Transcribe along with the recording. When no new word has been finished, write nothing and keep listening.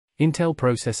Intel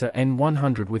processor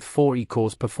N100 with 4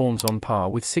 E-cores performs on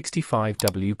par with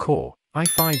 65W core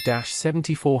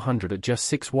i5-7400 at just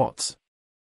 6 watts.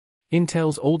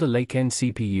 Intel's older Lake N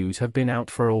CPUs have been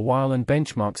out for a while, and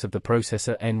benchmarks of the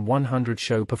processor N100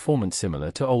 show performance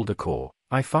similar to older core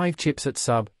i5 chips at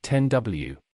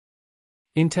sub-10W.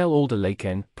 Intel older Lake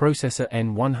N processor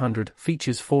N100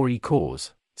 features 4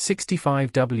 E-cores,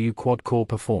 65W quad-core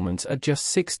performance at just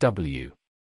 6W.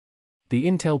 The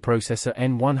Intel processor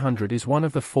N100 is one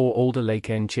of the 4 older Lake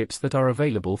N chips that are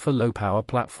available for low-power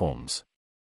platforms.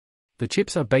 The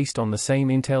chips are based on the same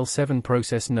Intel 7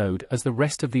 process node as the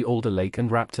rest of the older Lake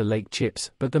and Raptor Lake chips,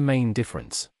 but the main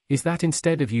difference is that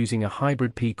instead of using a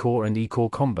hybrid P-core and E-core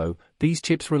combo, these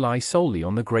chips rely solely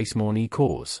on the Gracemorn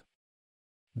E-cores.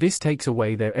 This takes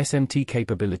away their SMT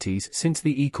capabilities since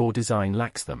the E-core design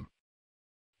lacks them.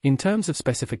 In terms of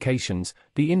specifications,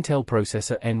 the Intel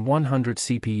processor N100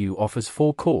 CPU offers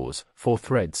 4 cores, 4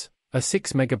 threads, a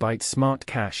 6 MB smart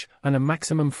cache, and a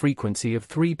maximum frequency of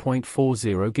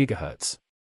 3.40 GHz.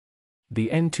 The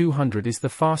N200 is the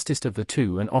fastest of the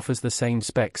two and offers the same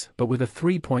specs but with a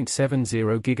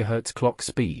 3.70 GHz clock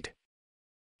speed.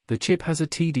 The chip has a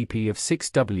TDP of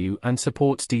 6W and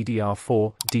supports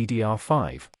DDR4,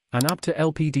 DDR5, and up to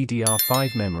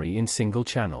LPDDR5 memory in single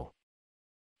channel.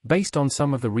 Based on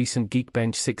some of the recent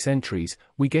Geekbench 6 entries,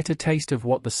 we get a taste of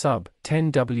what the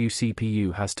sub-10W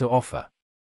CPU has to offer.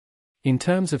 In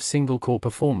terms of single-core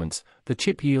performance, the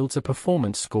chip yields a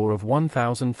performance score of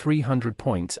 1,300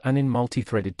 points, and in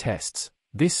multi-threaded tests,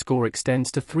 this score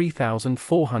extends to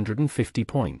 3,450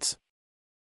 points.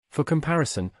 For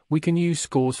comparison, we can use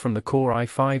scores from the Core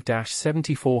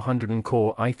i5-7400 and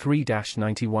Core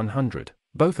i3-9100,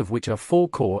 both of which are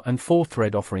 4-core and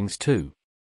 4-thread offerings too.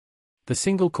 The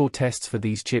single-core tests for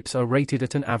these chips are rated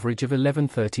at an average of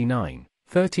 1139.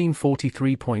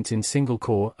 1343 points in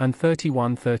single-core and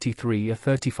 3133 or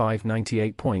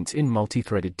 3598 points in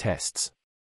multi-threaded tests.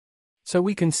 So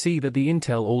we can see that the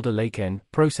Intel older Lake N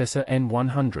processor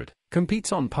N100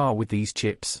 competes on par with these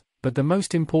chips, but the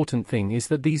most important thing is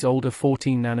that these older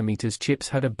 14nm chips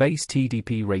had a base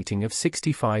TDP rating of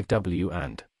 65W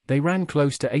and they ran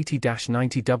close to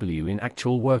 80-90W in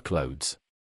actual workloads.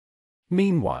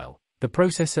 Meanwhile, the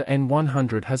processor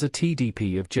N100 has a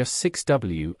TDP of just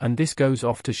 6W, and this goes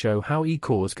off to show how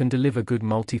E-cores can deliver good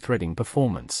multi-threading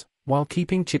performance, while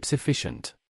keeping chips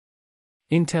efficient.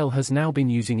 Intel has now been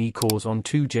using E-cores on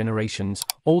 2 generations,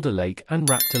 Alder Lake and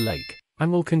Raptor Lake,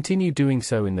 and will continue doing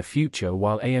so in the future,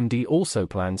 while AMD also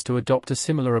plans to adopt a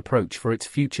similar approach for its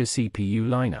future CPU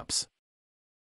lineups.